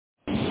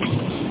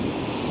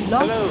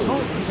Blog Hello,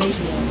 Talk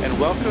Radio.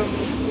 and welcome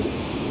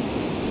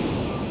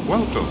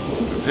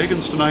to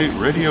Pagans Tonight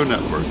Radio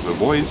Network, the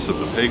voice of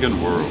the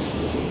pagan world.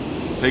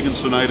 Pagans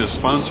Tonight is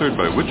sponsored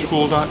by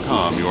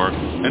witchschool.com, your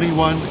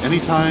anyone,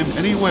 anytime,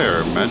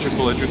 anywhere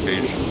magical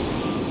education.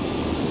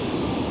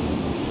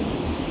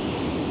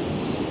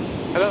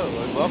 Hello,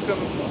 and welcome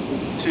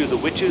to the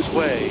Witch's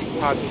Way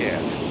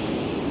podcast.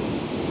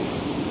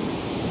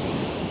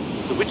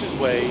 The Witch's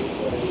Way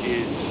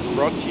is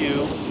brought to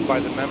you by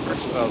the members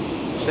of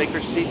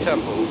Sacred Sea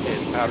Temple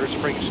in Powder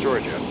Springs,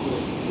 Georgia,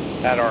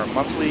 at our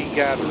monthly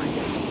gathering.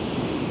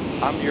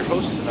 I'm your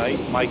host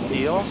tonight, Mike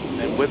Neal,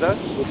 and with us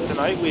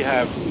tonight we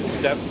have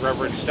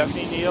Reverend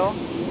Stephanie Neal,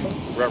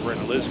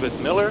 Reverend Elizabeth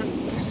Miller,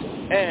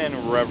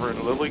 and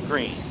Reverend Lily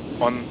Green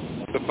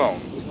on the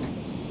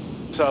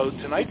phone. So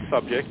tonight's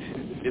subject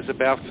is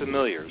about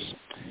familiars.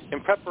 In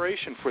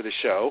preparation for the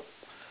show,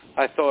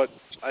 I thought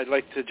I'd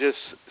like to just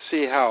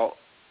see how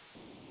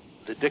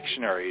the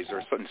dictionaries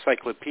or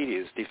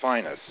encyclopedias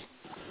define us.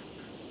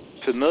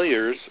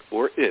 Familiars,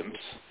 or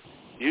imps,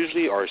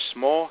 usually are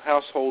small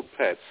household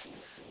pets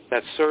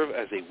that serve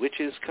as a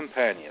witch's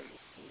companion.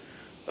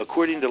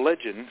 According to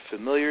legend,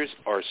 familiars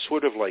are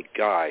sort of like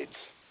guides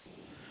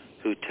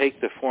who take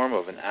the form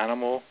of an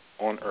animal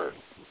on earth.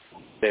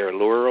 They are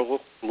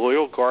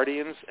loyal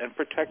guardians and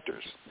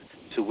protectors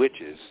to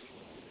witches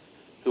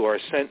who are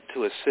sent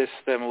to assist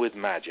them with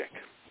magic.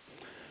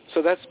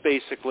 So that's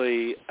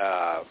basically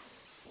a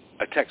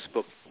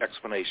textbook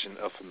explanation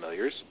of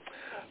familiars.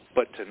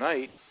 But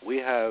tonight we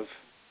have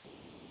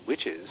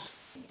witches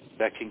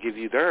that can give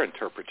you their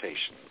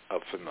interpretation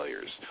of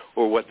familiars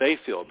or what they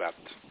feel about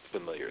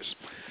familiars.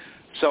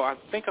 So I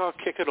think I'll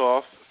kick it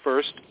off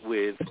first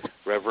with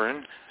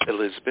Reverend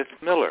Elizabeth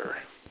Miller.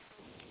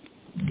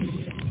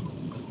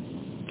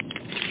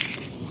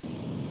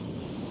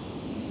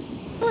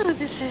 Hello,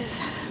 this is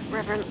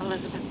Reverend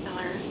Elizabeth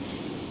Miller,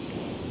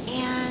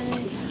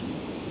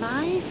 and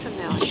my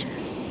familiar,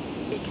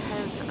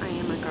 because I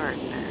am a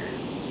gardener,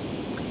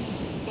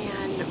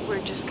 and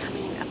we're just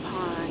coming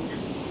upon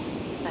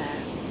the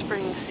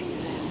spring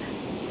season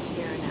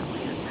here in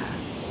Atlanta,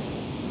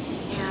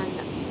 and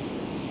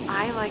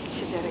I like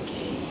to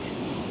dedicate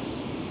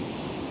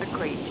a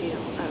great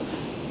deal of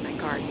my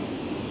garden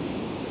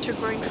to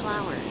growing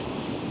flowers,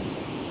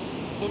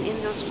 and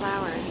in those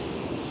flowers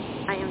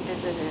I am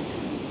visited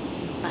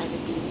by the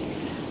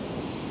bees,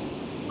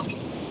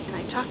 and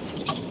I talk to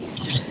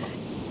bees.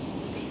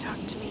 They talk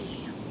to me.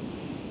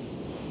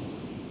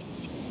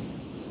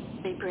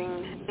 They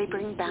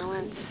bring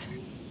balance.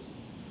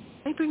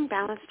 They bring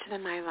balance to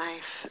my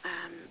life.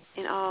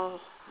 In all,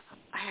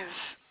 I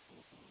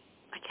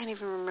can't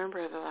even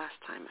remember the last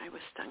time I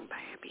was stung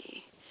by a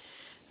bee.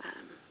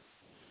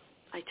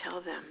 I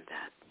tell them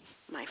that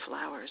my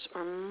flowers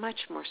are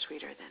much more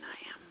sweeter than I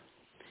am,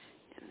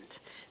 and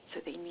so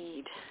they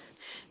need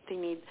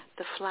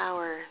the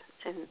flower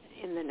and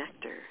the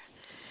nectar,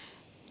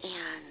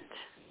 and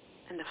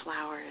the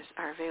flowers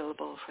are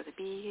available for the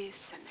bees,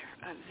 and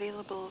they're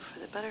available for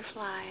the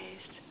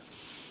butterflies.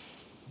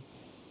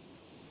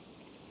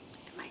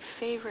 And my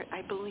favorite,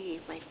 I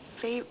believe,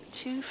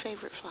 two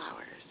favorite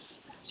flowers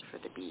for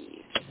the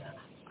bees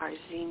are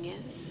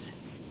zinnias,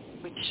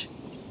 which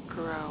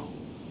grow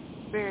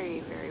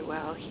very, very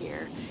well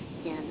here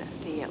in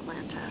the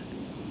Atlanta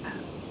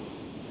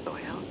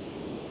soil,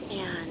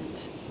 and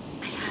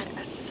I had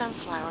a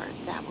sunflower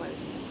that was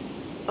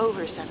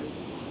over 7,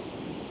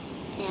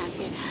 and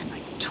it had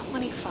like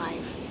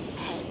 25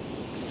 head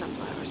of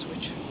sunflowers,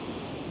 which is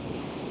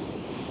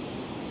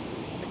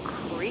a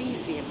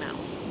crazy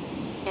amount.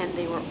 And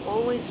they were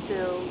always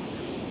filled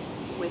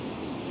with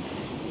bees.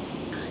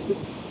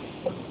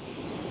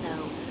 So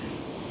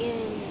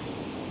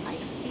by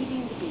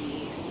feeding the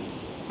bees,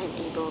 I'm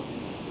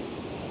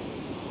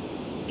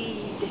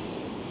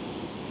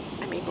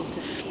able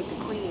to feed the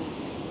queen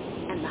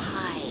and the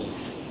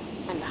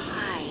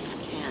hive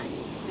can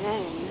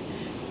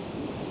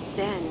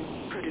then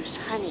produce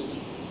honey,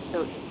 so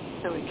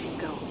it can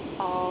go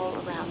all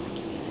around the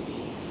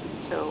community.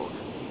 So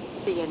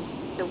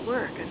the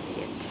work of the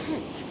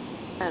intent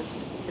of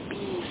the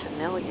bee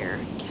familiar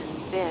can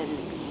then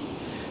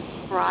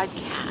be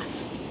broadcast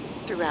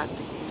throughout the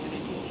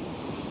community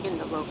in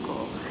the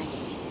local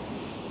honey.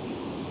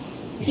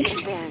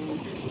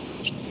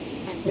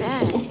 And then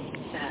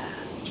the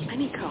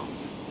honeycomb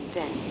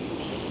then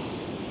made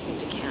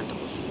into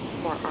candles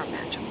for our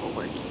magical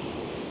working.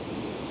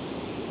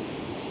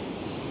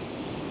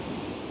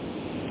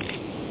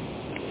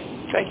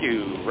 Thank you,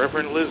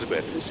 Reverend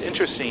Elizabeth. It's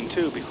interesting,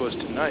 too, because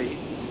tonight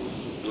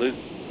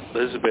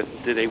Elizabeth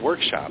did a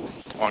workshop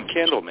on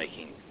candle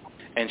making,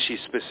 and she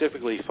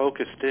specifically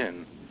focused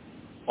in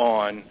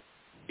on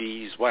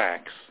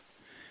beeswax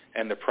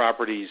and the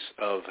properties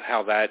of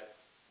how that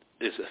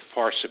is a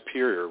far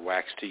superior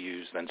wax to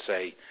use than,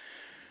 say,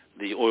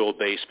 the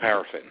oil-based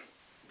paraffin,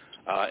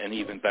 and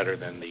even better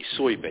than the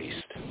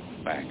soy-based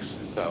wax.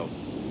 So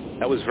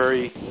that was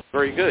very,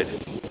 very good.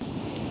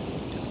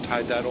 Just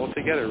tied that all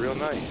together real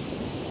nice.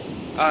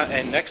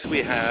 And next we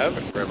have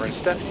Reverend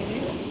Stephanie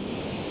Leon.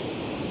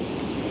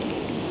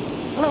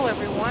 Hello,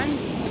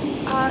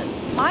 everyone.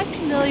 My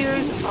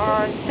familiars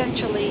are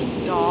essentially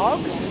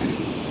dogs.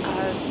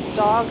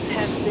 Dogs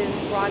have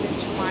been brought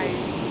into my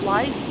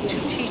life to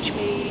teach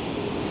me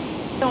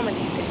so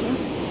many things.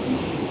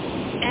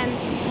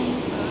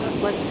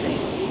 And let's see,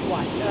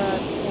 what?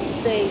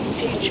 They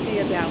teach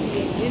me about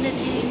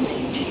community.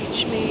 They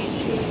teach me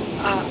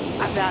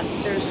about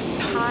there's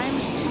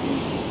times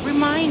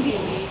reminding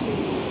me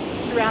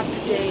throughout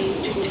the day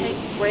to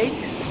take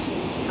breaks,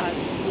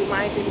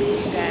 reminding me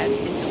that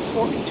it's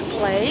important to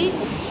play,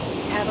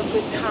 have a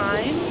good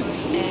time,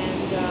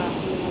 and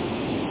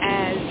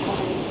as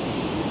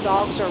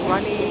dogs are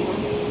running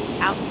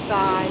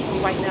outside,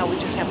 right now we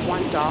just have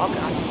one dog,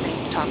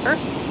 named Tucker,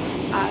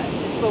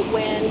 but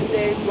when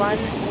they run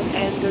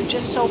and they're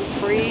just so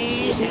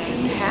free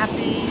and happy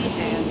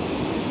and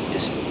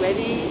just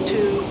ready to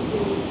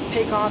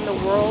take on the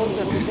world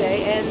of the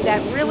day, and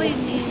that really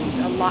means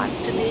a lot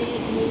to me,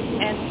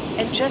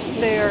 and just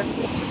their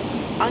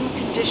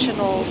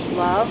unconditional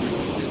love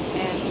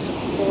and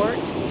support,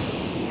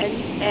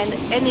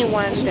 and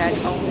anyone that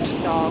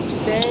owns dogs,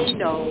 they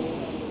know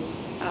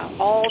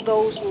all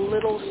those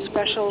little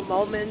special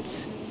moments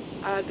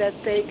that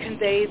they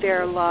convey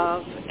their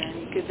love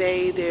and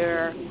convey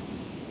their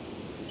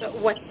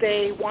what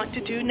they want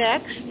to do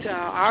next.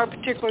 Our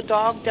particular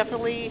dog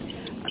definitely,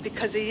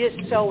 because he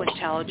is so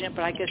intelligent,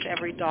 but I guess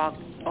every dog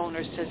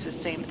owner says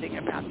the same thing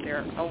about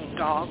their own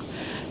dog,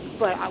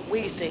 but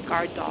we think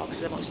our dog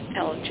is the most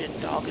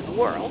intelligent dog in the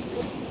world.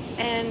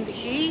 And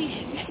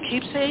he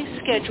keeps a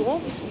schedule,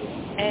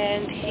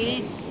 and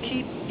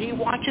he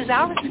watches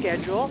our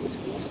schedule,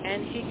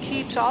 and he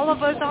keeps all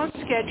of us on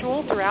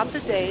schedule throughout the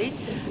day.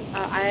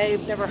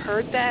 I've never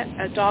heard that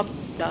a dog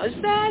does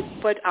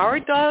that, but our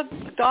dog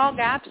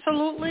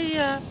absolutely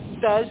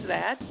does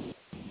that.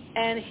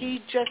 And he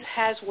just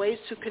has ways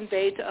to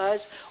convey to us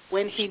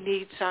when he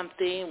needs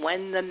something,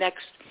 when the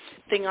next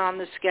thing on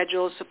the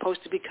schedule is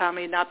supposed to be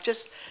coming up.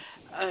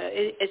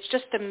 It's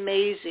just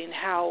amazing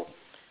how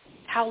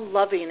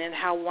loving and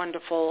how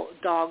wonderful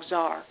dogs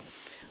are.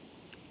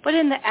 But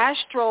in the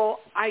astral,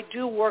 I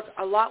do work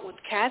a lot with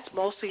cats,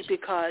 mostly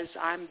because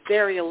I'm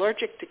very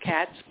allergic to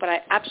cats, but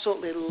I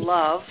absolutely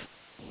love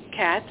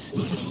cats.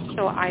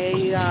 So I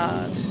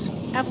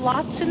have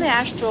lots in the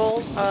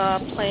astral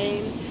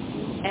plane,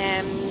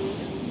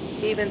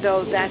 and even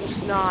though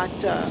that's not,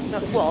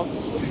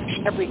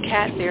 every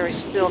cat there is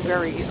still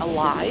very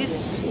alive.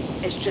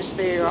 It's just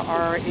they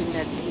are in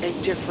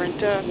a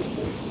different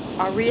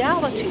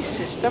reality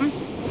system.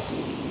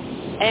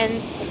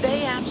 And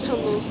they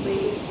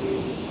absolutely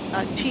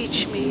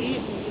teach me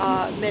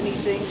many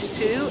things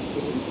too.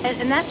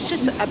 And that's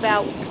just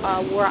about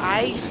where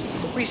I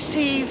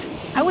receive,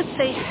 I would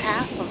say,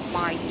 half of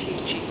my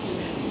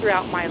teachings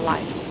throughout my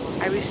life.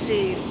 I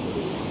receive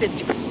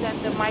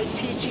 50% of my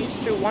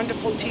teachings through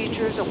wonderful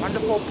teachers and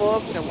wonderful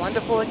books and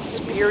wonderful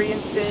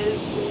experiences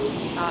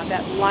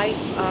that life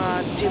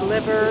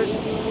delivers.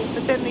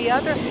 But then the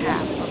other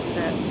half of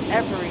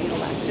every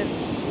lesson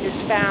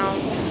is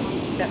found,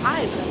 that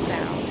I've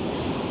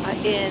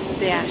found, in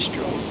the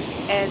astral.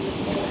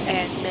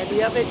 And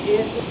many of it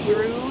is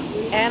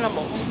through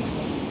animals.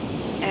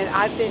 And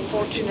I've been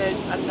fortunate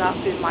enough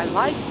in my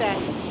life that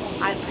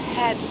I've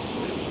had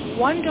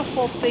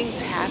wonderful things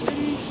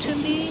happen to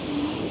me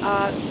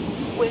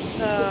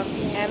with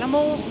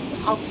animals.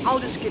 I'll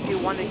just give you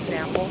one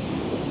example,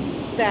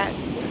 that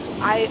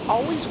I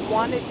always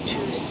wanted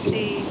to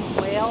see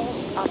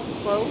whales up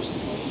close,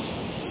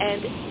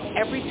 and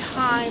every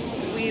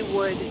time we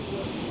would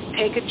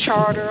take a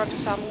charter of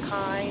some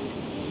kind,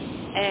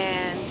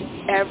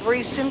 and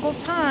every single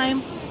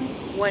time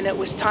when it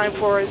was time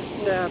for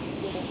the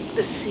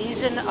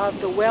season of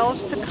the whales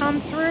to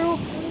come through,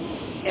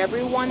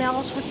 everyone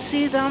else would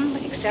see them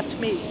except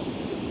me.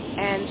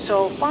 And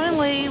so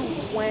finally,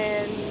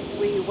 when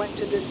we went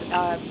to this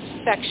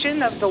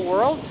section of the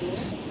world,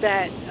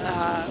 that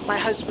my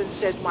husband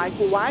said,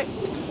 Michael,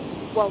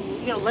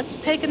 let's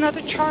take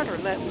another charter.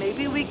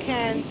 Maybe we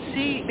can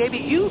see, maybe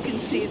you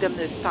can see them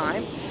this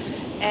time.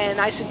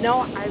 And I said, no,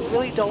 I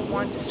really don't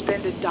want to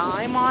spend a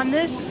dime on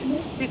this,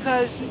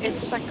 because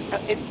it's like,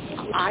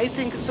 I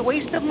think it's a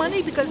waste of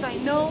money, because I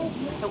know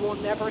I will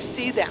never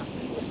see them.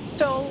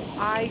 So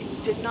I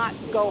did not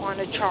go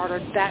on a charter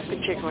that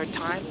particular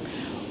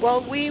time.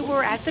 Well, we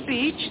were at the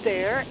beach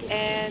there,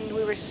 and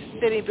we were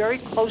sitting very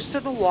close to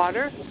the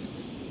water,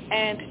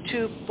 and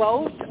to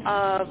both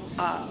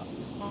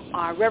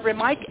Reverend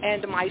Mike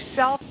and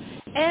myself,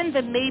 and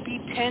the maybe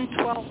 10,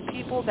 12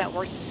 people that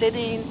were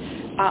sitting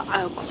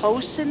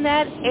close in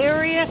that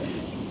area,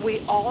 we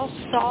all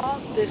saw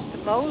this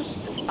most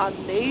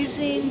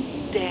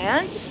amazing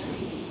dance,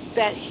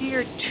 that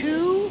here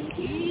 2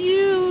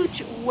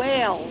 huge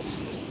whales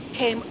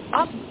came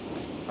up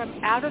from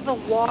out of the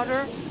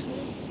water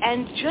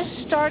and just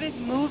started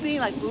moving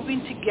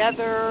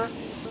together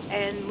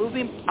and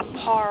moving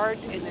apart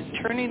and then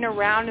turning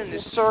around in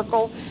a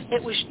circle.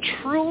 It was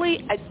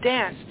truly a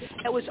dance.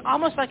 It was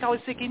almost like I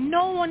was thinking,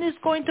 no one is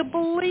going to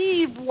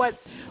believe what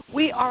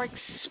we are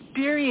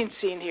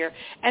experiencing here.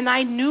 And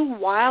I knew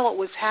while it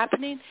was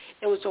happening,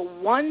 it was a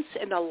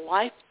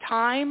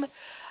once-in-a-lifetime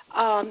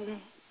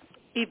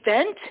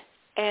event.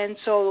 And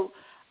so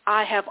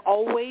I have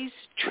always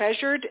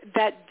treasured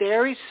that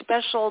very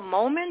special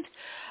moment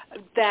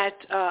that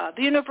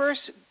the universe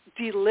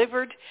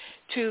delivered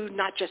to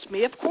not just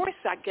me, of course,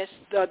 I guess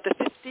the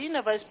 15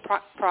 of us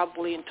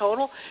probably in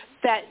total,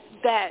 that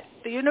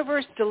the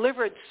universe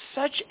delivered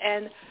such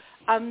an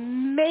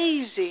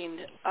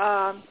amazing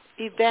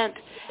event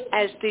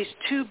as these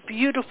two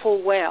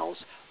beautiful whales.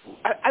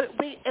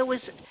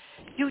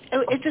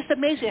 It's just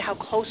amazing how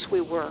close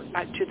we were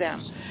to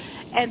them.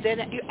 And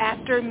then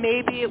after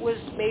maybe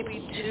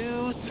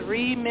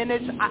 2-3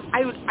 minutes,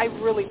 I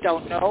really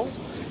don't know.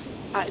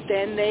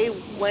 Then they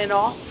went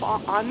off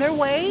on their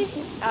way,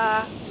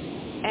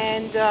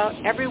 and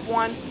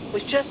everyone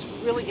was just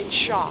really in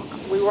shock.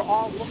 We were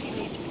all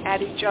looking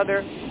at each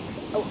other,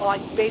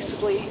 like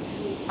basically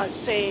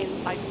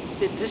saying, like,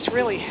 did this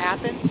really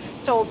happen?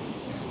 So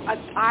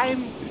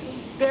I'm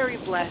very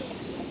blessed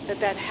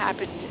that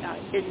happened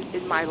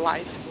in my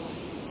life.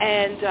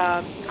 And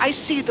I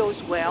see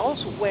those whales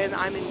when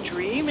I'm in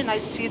dream, and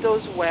I see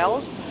those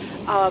whales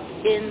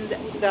in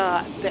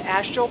the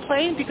astral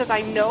plane, because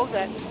I know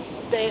that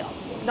they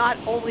not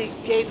only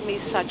gave me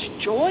such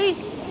joy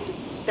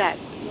that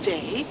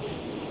day,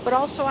 but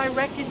also I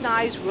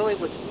recognize really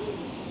with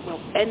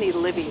any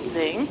living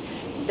thing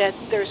that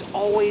there's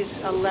always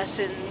a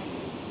lesson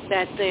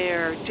that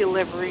they're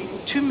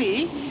delivering to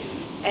me.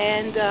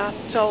 And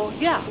so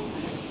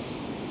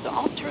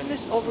I'll turn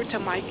this over to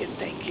Mike, and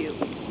thank you.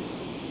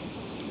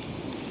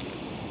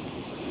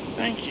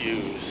 Thank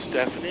you,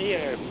 Stephanie.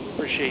 I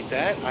appreciate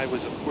that. I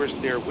was, of course,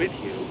 there with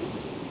you,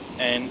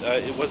 and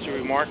it was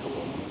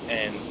remarkable.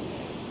 And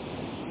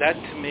that,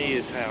 to me,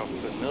 is how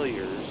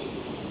familiars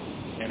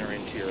enter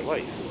into your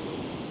life.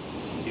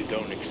 You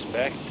don't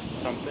expect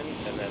something,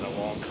 and then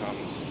along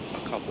comes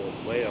a couple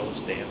of whales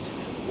dancing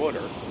in the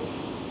water.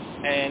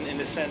 And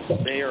in a sense,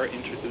 they are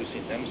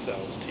introducing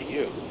themselves to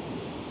you.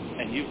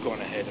 And you've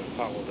gone ahead and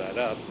followed that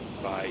up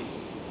by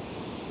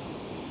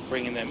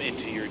bringing them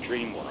into your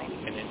dream world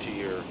and into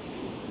your...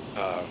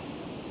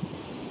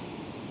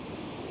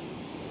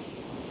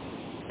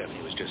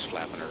 Stephanie was just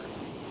slapping her.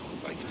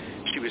 Like,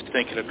 she was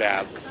thinking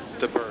about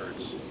the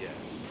birds. Yeah,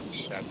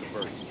 about the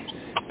birds.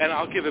 And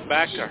I'll give it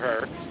back to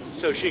her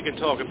so she can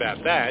talk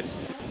about that.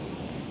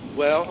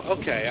 Well,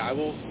 okay, I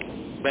will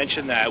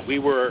mention that we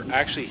were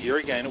actually here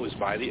again. It was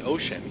by the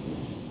ocean.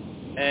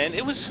 And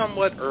it was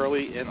somewhat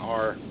early in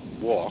our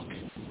walk.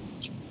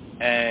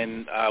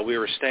 And we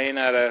were staying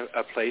at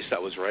a place that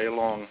was right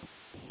along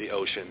the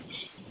ocean.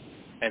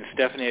 And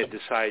Stephanie had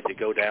decided to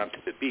go down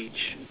to the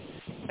beach.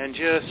 And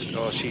she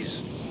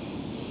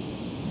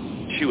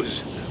was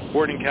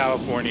born in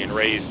California and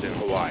raised in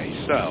Hawaii,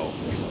 so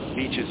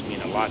beaches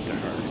mean a lot to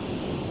her.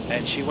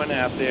 And she went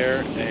out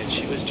there, and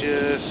she was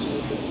just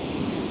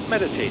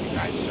meditating,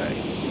 I'd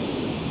say.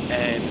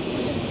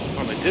 And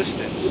from a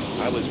distance,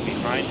 I was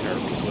behind her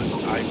because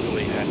I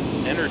really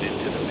hadn't entered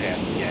into the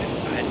path yet.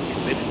 I hadn't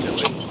committed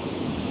to it.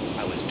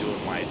 I was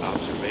doing my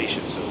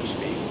observation, so to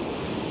speak.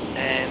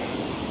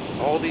 And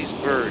all these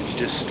birds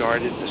just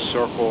started to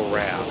circle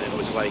around, and it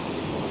was like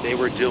they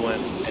were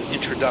doing an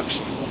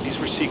introduction. These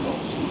were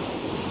seagulls,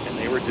 and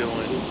they were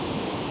doing,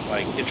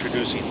 like,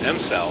 introducing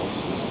themselves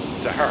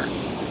to her.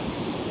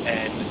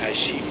 And as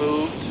she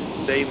moved,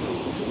 they moved.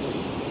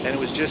 And it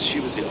was just, she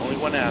was the only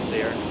one out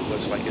there. It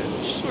was like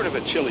a sort of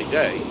a chilly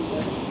day,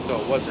 so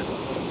it wasn't,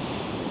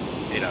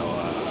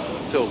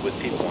 filled with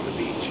people on the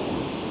beach.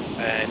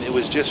 And it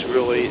was just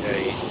really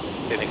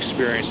an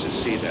experience to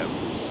see them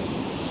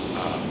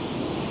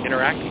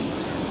interacting with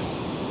her.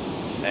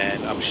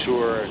 And I'm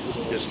sure,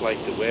 just like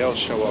the whales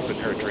show up in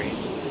her dreams,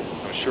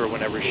 I'm sure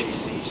whenever she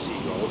sees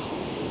seagulls,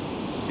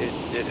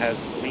 it has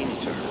meaning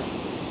to her.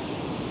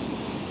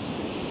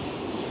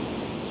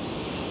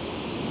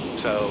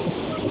 So,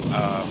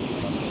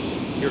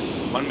 here,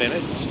 1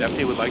 minute.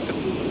 Stephanie would like the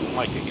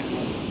mic again.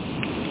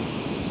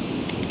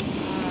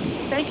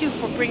 Thank you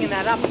for bringing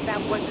that up.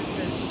 That wasn't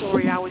the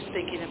story I was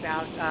thinking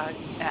about.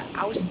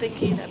 I was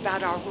thinking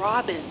about our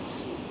robins.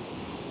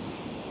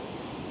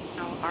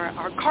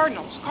 Our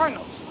cardinals.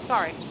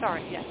 Sorry,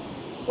 yes.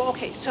 Well,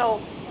 okay, so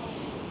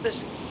the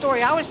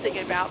story I was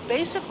thinking about,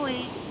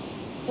 basically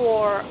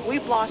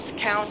we've lost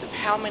count of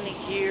how many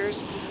years,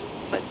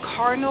 but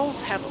cardinals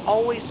have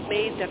always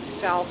made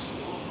themselves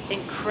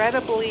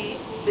incredibly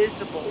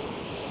visible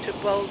to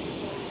both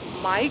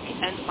Mike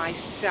and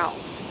myself.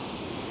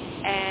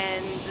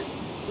 And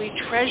we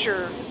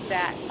treasure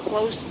that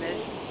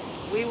closeness.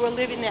 We were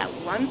living at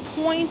one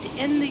point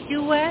in the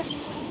U.S.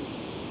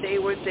 They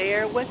were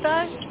there with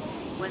us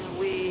when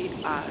we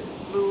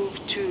moved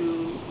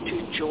to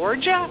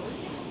Georgia.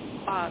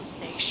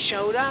 They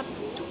showed up.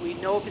 Do we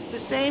know if it's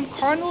the same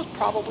cardinals?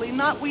 Probably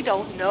not. We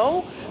don't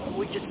know.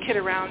 We just kid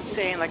around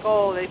saying, like,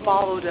 oh, they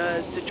followed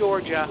us to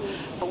Georgia.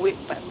 But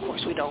of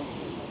course we don't.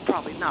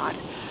 Probably not.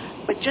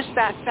 But just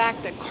that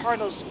fact that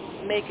cardinals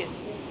make it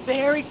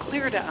very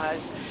clear to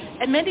us.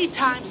 And many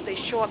times they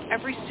show up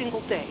every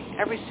single day,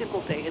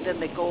 and then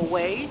they go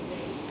away,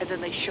 and then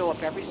they show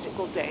up every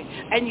single day.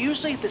 And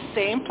usually the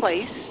same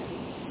place,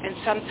 and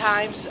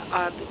sometimes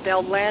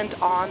they'll land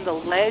on the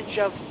ledge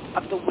of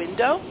the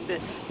window,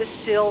 the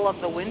sill of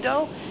the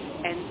window,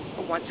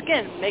 and once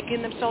again,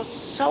 making themselves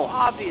so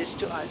obvious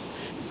to us.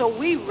 So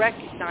we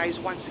recognize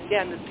once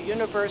again that the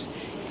universe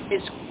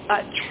is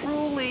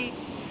truly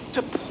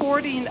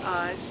supporting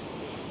us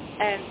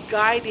and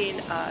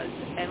guiding us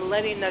and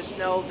letting us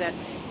know that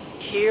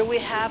here we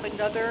have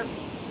another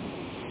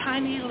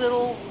tiny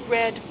little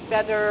red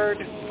feathered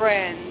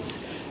friends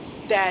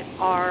that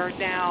are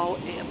now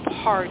a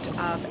part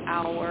of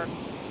our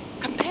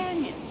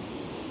companions.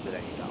 So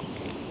there you go.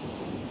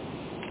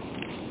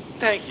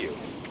 Thank you.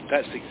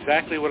 That's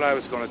exactly what I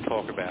was going to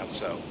talk about,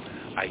 so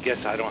I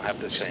guess I don't have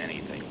to say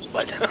anything.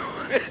 But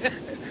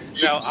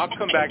no, I'll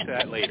come back to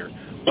that later.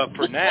 But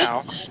for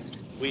now,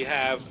 we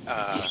have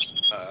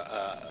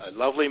a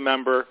lovely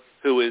member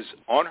who is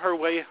on her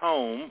way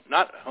home,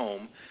 not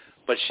home,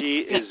 but she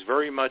is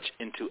very much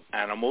into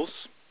animals.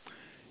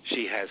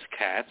 She has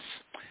cats,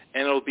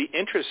 and it'll be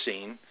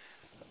interesting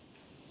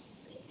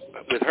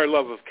with her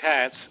love of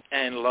cats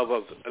and love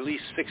of at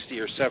least 60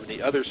 or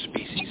 70 other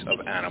species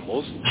of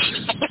animals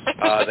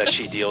that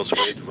she deals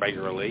with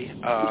regularly.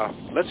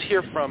 Let's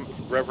hear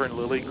from Reverend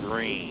Lily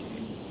Green.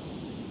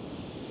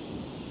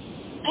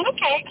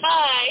 Okay,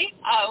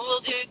 hi.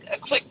 We'll do a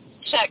quick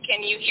check.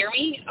 Can you hear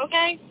me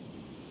okay?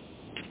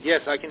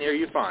 Yes, I can hear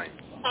you fine.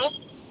 Huh?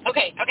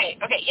 Okay,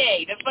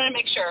 yay. Just want to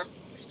make sure.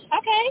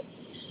 Okay.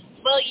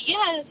 Well,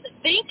 yes,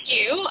 thank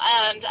you.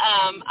 And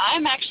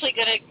I'm actually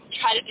going to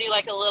try to do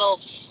like a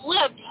little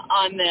flip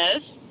on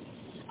this,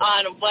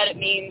 on what it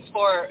means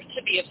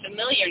to be a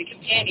familiar and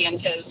companion,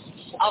 because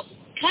I'll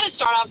kind of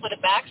start off with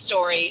a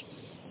backstory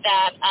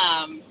that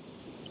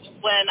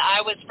when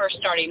I was first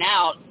starting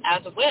out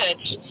as a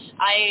witch,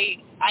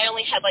 I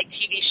only had like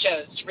TV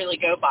shows to really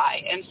go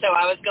by. And so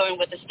I was going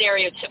with the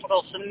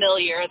stereotypical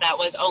familiar that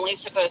was only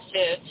supposed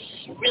to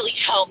really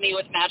help me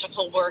with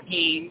magical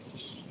working.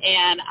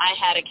 And I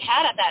had a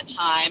cat at that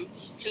time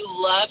who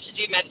loved to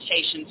do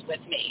meditations with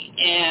me.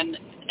 And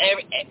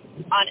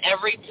on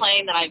every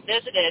plane that I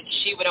visited,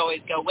 she would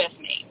always go with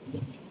me.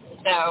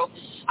 So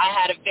I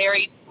had a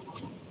very,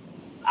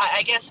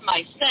 I guess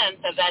my sense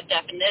of that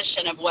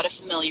definition of what a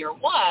familiar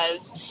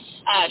was,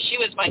 she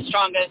was my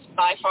strongest,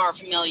 by far,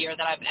 familiar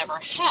that I've ever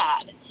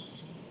had.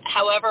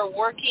 However,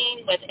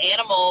 working with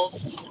animals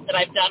that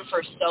I've done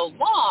for so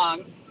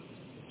long,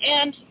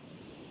 and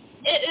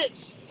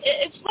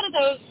it's one of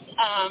those,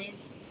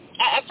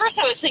 at first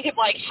I was thinking,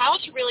 like, how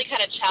to really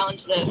kind of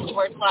challenge this,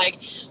 where it's like,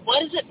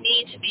 what does it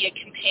mean to be a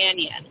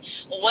companion?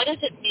 What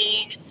does it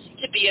mean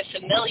to be a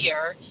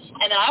familiar?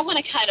 And then I want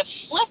to kind of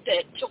flip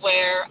it to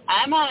where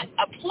I'm at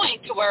a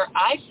point to where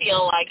I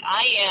feel like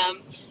I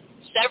am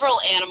several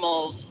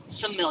animals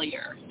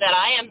familiar, that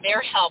I am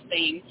there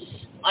helping,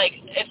 like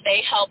if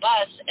they help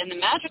us in the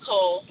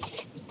magical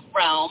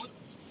realm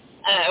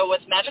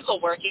with magical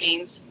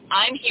workings,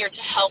 I'm here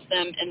to help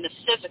them in the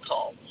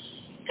physical.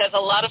 Because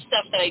a lot of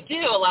stuff that I do,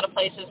 a lot of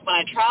places when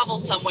I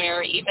travel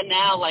somewhere, even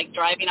now, like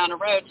driving on a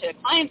road to a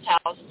client's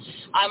house,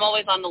 I'm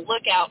always on the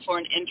lookout for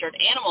an injured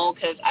animal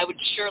because I would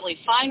surely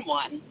find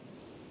one.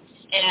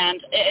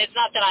 And it's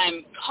not that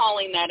I'm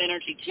calling that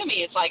energy to me.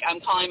 It's like I'm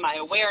calling my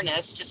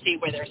awareness to see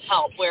where there's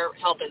help, where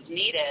help is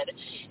needed,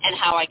 and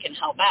how I can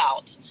help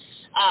out.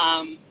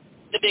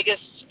 The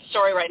biggest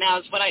story right now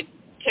is when I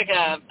took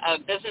a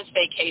business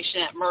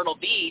vacation at Myrtle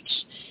Beach,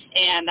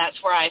 and that's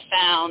where I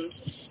found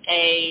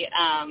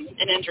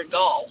an injured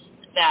gull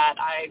that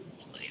I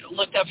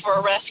looked up for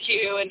a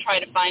rescue and tried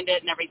to find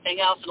it and everything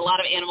else. And a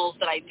lot of animals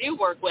that I do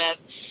work with,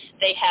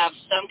 they have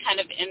some kind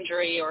of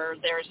injury or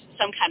there's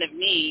some kind of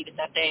need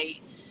that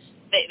they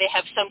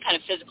have some kind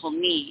of physical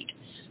need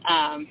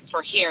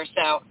for here.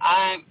 So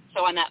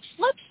on that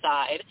flip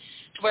side,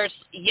 to where it's,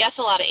 yes,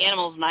 a lot of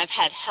animals, and I've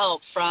had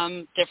help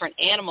from different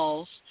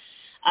animals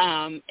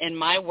in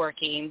my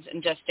workings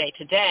and just day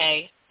to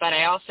day, but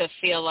I also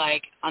feel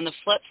like on the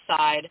flip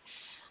side,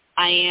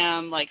 I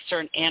am like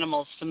certain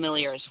animals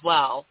familiar as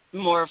well,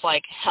 more of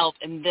like help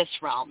in this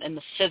realm, in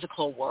the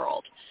physical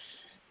world.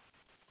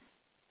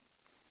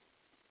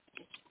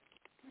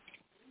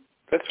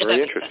 That's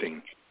very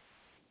interesting.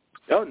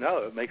 No,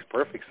 it makes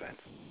perfect sense.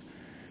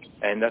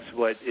 And that's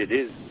what it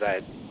is,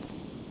 that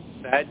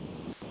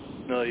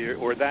familiar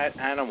or that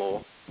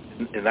animal,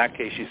 in that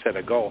case you said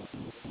a gull,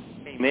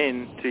 came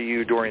in to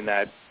you during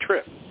that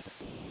trip.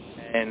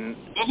 And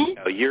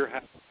your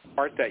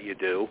part that you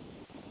do,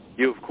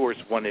 you of course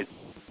wanted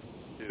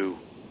to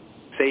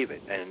save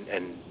it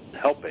and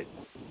help it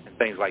and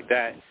things like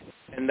that.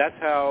 And that's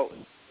how,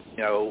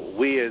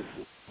 we as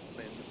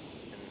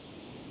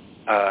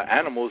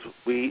animals,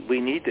 we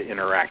need to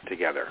interact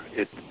together.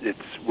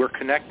 We're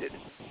connected.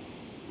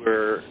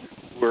 We're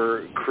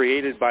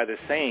created by the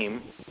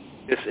same,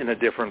 just in a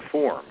different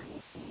form.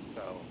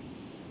 So.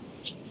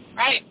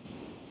 Right.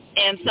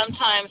 And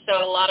sometimes,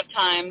 so a lot of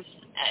times,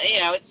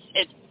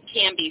 it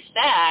can be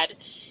sad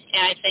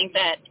And I think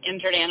that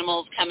injured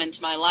animals come into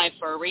my life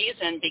for a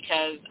reason,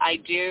 because I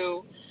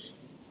do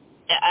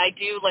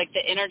like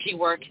the energy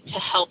work to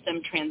help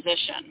them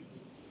transition.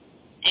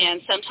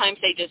 And sometimes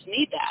they just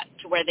need that,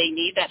 to where they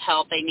need that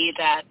help. They need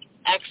that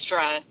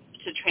extra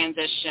to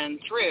transition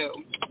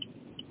through.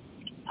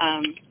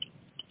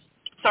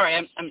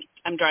 Sorry,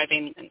 I'm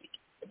driving, and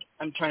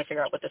I'm trying to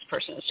figure out what this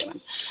person is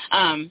doing.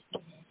 And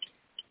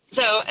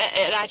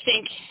I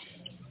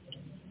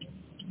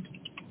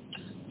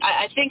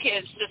think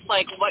it's just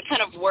like, what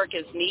kind of work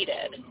is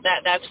needed.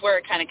 That's where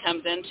it kind of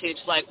comes into,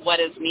 to like, what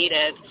is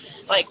needed.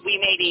 Like, we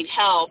may need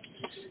help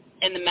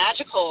in the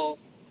magical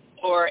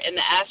or in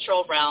the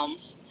astral realms,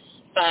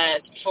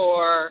 but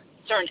for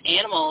certain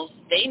animals,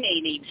 they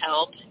may need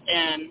help,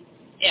 and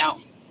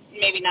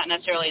maybe not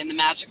necessarily in the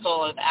magical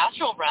or the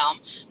astral realm,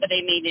 but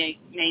they may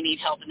need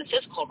help in the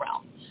physical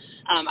realm.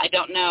 I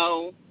don't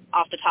know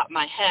off the top of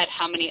my head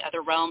how many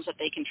other realms that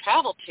they can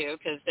travel to,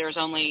 because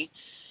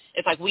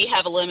it's like we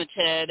have a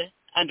limited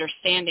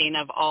understanding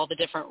of all the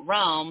different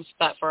realms,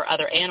 but for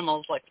other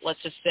animals, like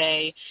let's just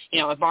say,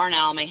 a barn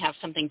owl may have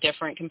something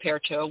different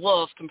compared to a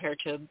wolf, compared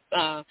to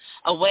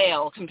a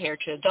whale,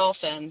 compared to a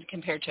dolphin,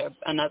 compared to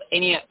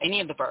any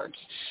of the birds,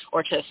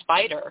 or to a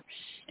spider.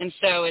 And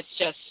so it's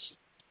just,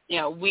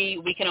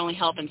 we can only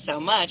help in so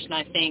much, and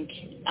I think,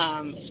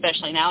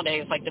 especially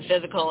nowadays, like the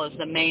physical is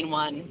the main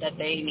one that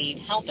they need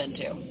help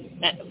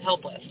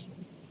with.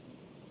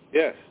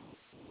 Yes.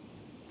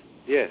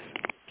 Yes.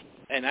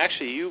 And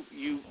actually, you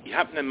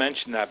happen to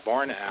mention that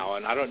barn owl,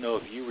 and I don't know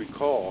if you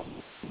recall,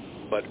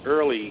 but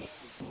early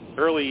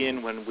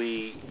in when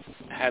we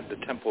had the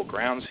temple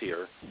grounds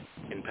here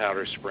in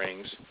Powder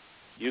Springs,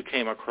 you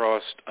came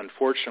across,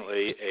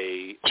 unfortunately,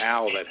 a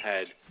owl that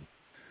had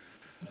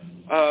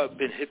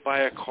been hit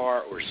by a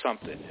car or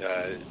something.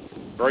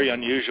 Very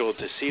unusual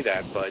to see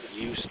that, but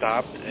you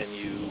stopped and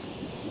you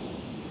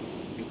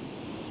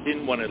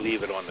didn't want to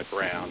leave it on the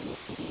ground.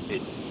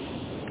 It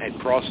had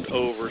crossed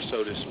over,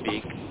 so to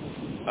speak,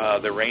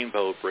 the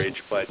Rainbow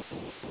Bridge, but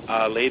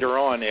later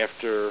on,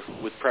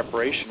 with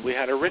preparation, we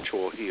had a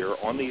ritual here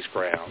on these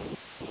grounds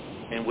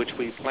in which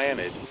we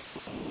planted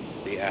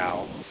the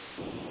owl.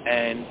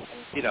 And,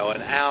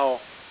 an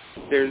owl,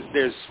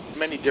 there's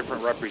many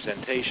different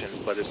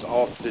representations, but it's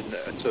often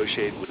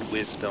associated with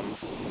wisdom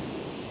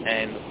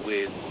and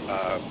with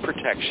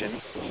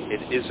protection.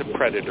 It is a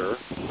predator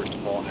for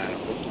small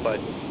animals, but,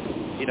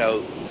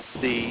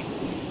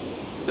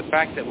 the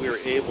fact that we were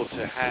able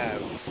to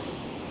have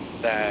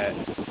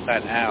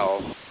that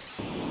owl,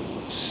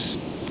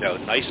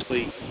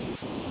 nicely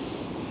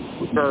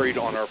buried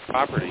on our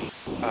property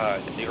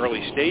in the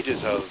early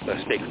stages of the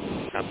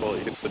sacred temple,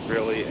 it was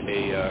really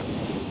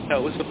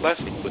it was a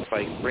blessing. It was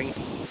like bringing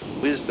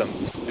wisdom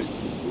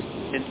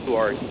into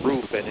our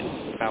group and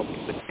into how we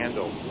could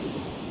handle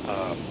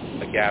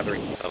a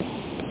gathering of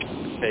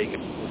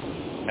pagan,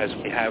 as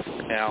we have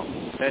now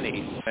many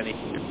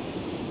years.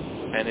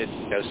 And it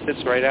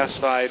sits right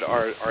outside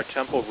our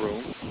temple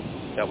room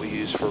that we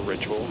use for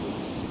ritual,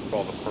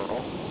 called the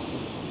Pearl.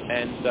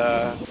 And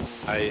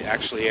I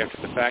actually, after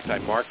the fact, I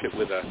marked it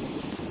with a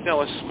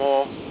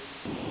small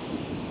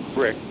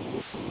brick,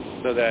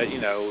 so that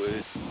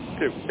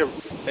to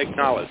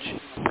acknowledge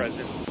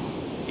presence,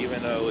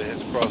 even though it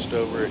has crossed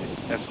over.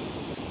 That's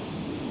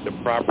the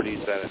properties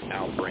that it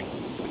now brings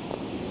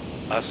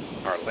us,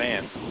 our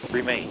land,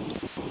 remain.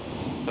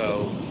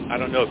 So I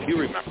don't know if you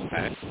remember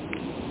that.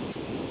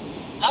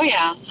 Oh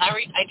yeah,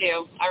 I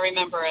do. I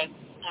remember it.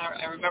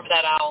 I remember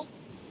that owl.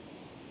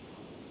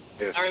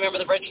 Yes. I remember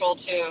the ritual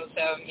too.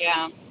 So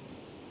yeah.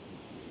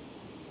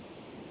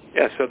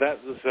 Yeah. So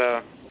that was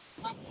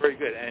very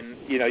good, and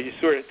you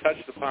sort of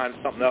touched upon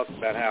something else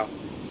about how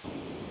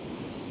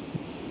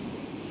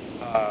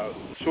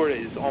sort of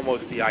is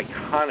almost the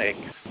iconic.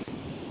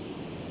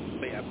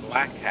 A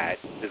black cat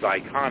is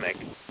iconic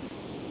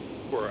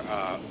for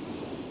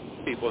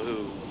people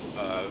who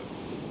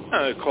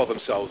call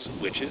themselves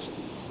witches.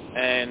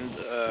 And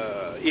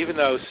even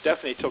though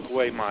Stephanie took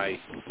away my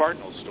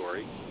cardinal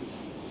story,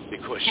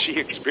 because she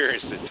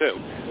experienced it too,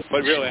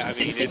 but really, I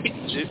mean,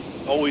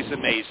 it always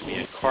amazed me.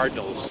 And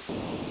cardinals,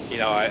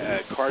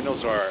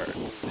 cardinals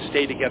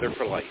stay together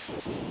for life,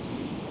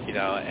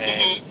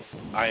 and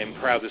I am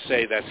proud to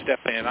say that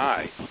Stephanie and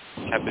I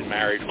have been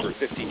married for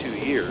 52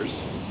 years,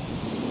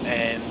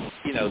 and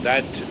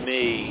that to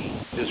me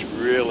just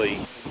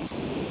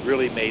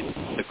really made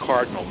the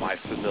cardinal my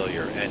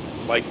familiar,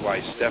 and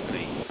likewise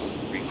Stephanie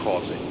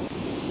recalls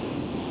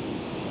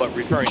it. But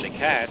referring to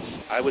cats,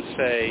 I would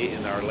say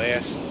in our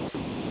last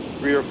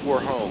 3 or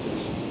 4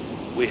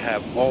 homes, we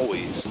have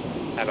always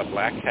had a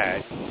black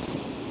cat,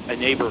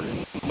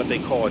 what they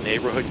call a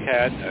neighborhood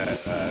cat,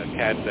 a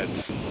cat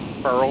that's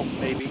feral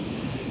maybe,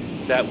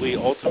 that we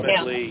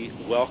ultimately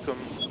welcome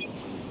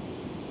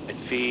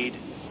and feed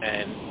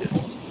and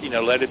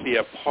let it be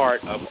a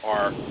part of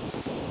our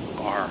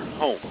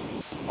home.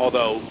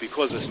 Although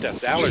because of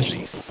Steph's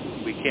allergies,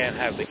 we can't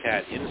have the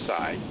cat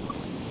inside.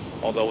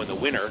 Although in the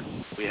winter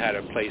we had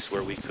a place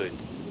where we could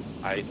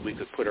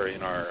put her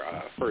in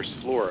our first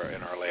floor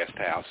in our last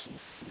house.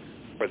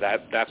 for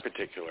that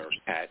particular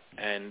cat,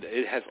 and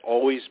it has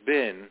always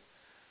been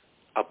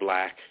a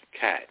black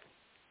cat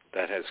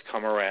that has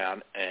come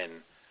around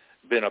and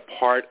been a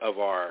part of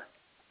our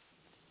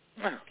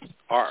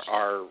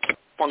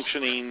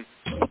functioning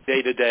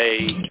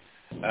day-to-day,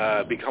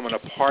 becoming a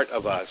part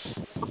of us,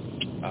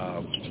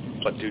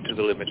 but due to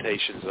the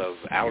limitations of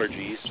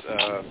allergies,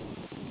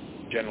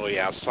 generally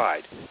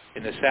outside.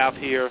 In the South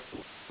here,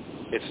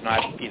 it's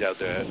not,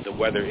 the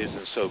weather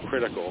isn't so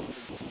critical,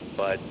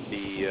 but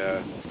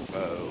the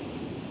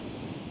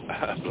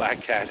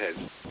black cat has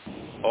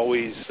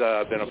always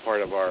been a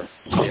part of our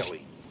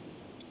daily,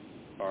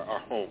 our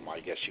home, I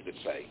guess you could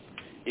say,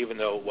 even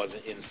though it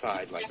wasn't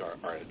inside like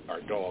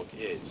our dog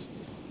is.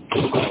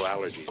 No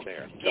allergies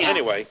there. So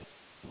anyway,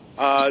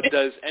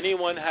 does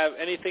anyone have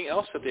anything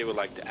else that they would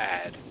like to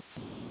add?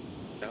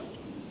 No?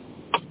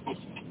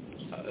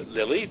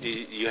 Lily, do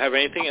you have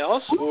anything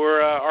else,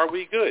 or are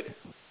we good?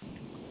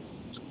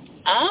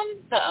 I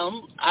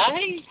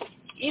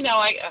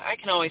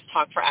can always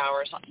talk for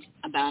hours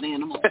about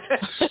animals.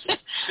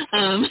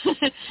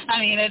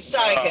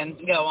 I can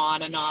go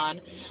on and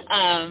on.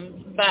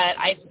 But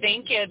I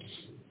think it's,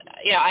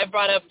 I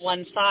brought up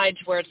one side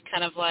where it's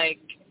kind of like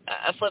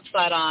a flip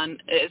side on,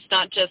 it's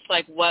not just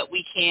like what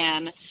we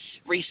can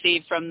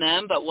receive from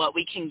them, but what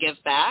we can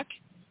give back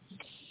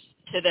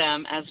to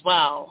them as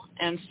well.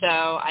 And so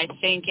I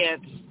think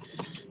it's,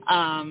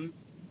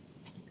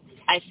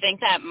 I think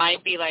that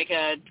might be like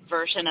a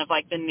version of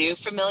like the new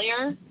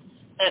familiar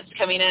that's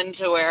coming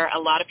into where a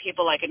lot of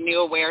people like a new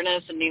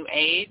awareness, a new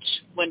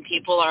age, when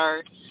people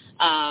are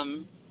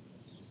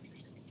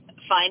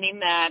finding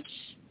that,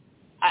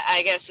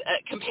 I guess,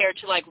 compared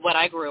to like what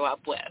I grew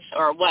up with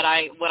or what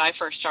I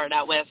first started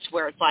out with,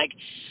 where it's like,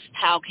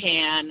 how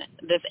can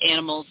this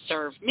animal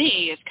serve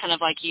me? It's kind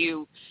of like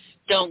you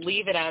don't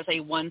leave it as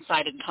a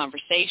one-sided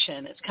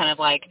conversation. It's kind of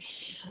like,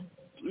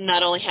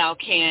 not only how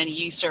can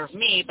you serve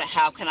me, but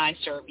how can I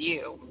serve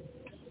you?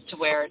 To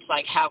where it's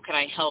like, how can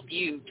I help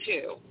you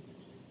too?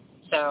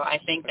 So I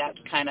think that's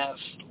kind of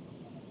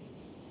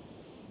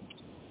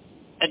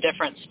a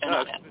different spin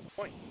on it. That's a good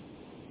point.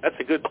 That's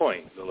a good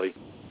point, Lily.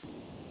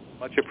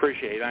 Much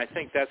appreciated. I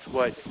think that's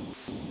what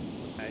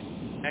a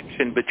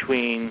connection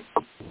between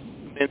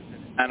humans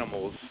and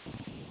animals,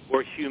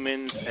 or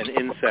humans and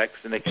insects,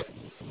 and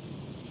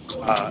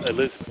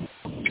Elizabeth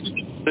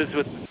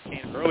was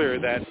saying earlier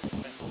that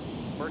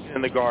working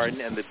in the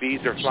garden and the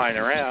bees are flying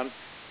around,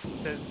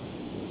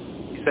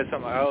 he said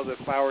something like, oh, the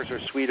flowers are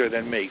sweeter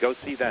than me. Go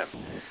see them.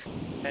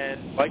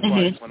 And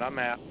likewise, when I'm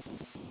out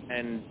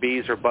and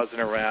bees are buzzing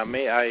around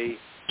me, I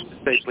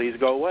say, please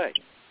go away.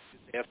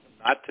 I ask them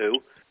not to,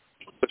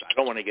 because I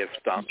don't want to get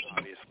stung,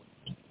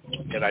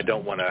 obviously. And I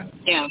don't want to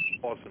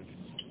cause them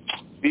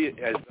be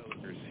as though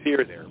there's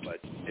fear there. But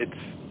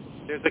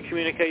there's a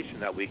communication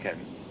that we can,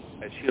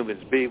 as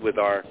humans, be with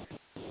our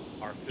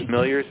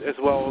familiars as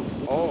well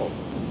as all.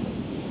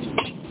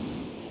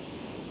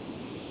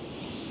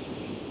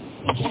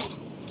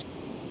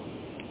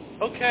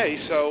 Okay,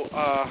 so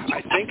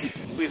I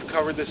think we've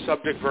covered this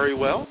subject very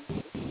well,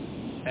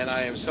 and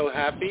I am so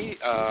happy.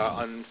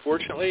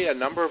 Unfortunately, a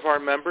number of our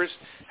members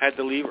had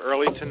to leave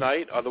early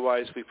tonight.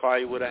 Otherwise, we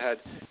probably would have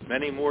had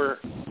many more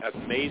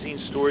amazing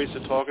stories to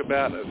talk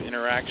about of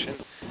interaction.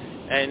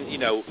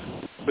 And,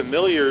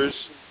 familiars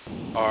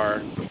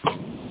are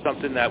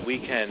something that we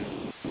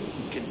can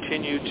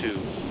continue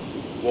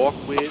to walk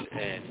with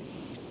and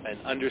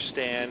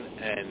understand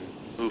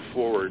and move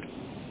forward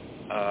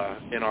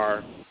in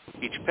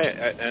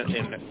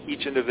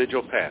each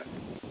individual path.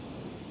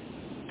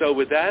 So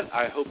with that,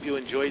 I hope you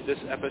enjoyed this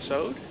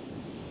episode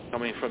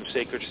coming from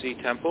Sacred Sea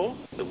Temple,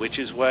 the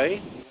Witch's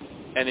Way,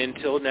 and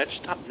until next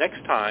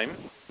time,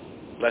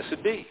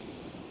 blessed be.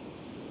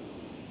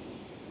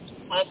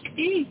 Blessed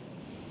be.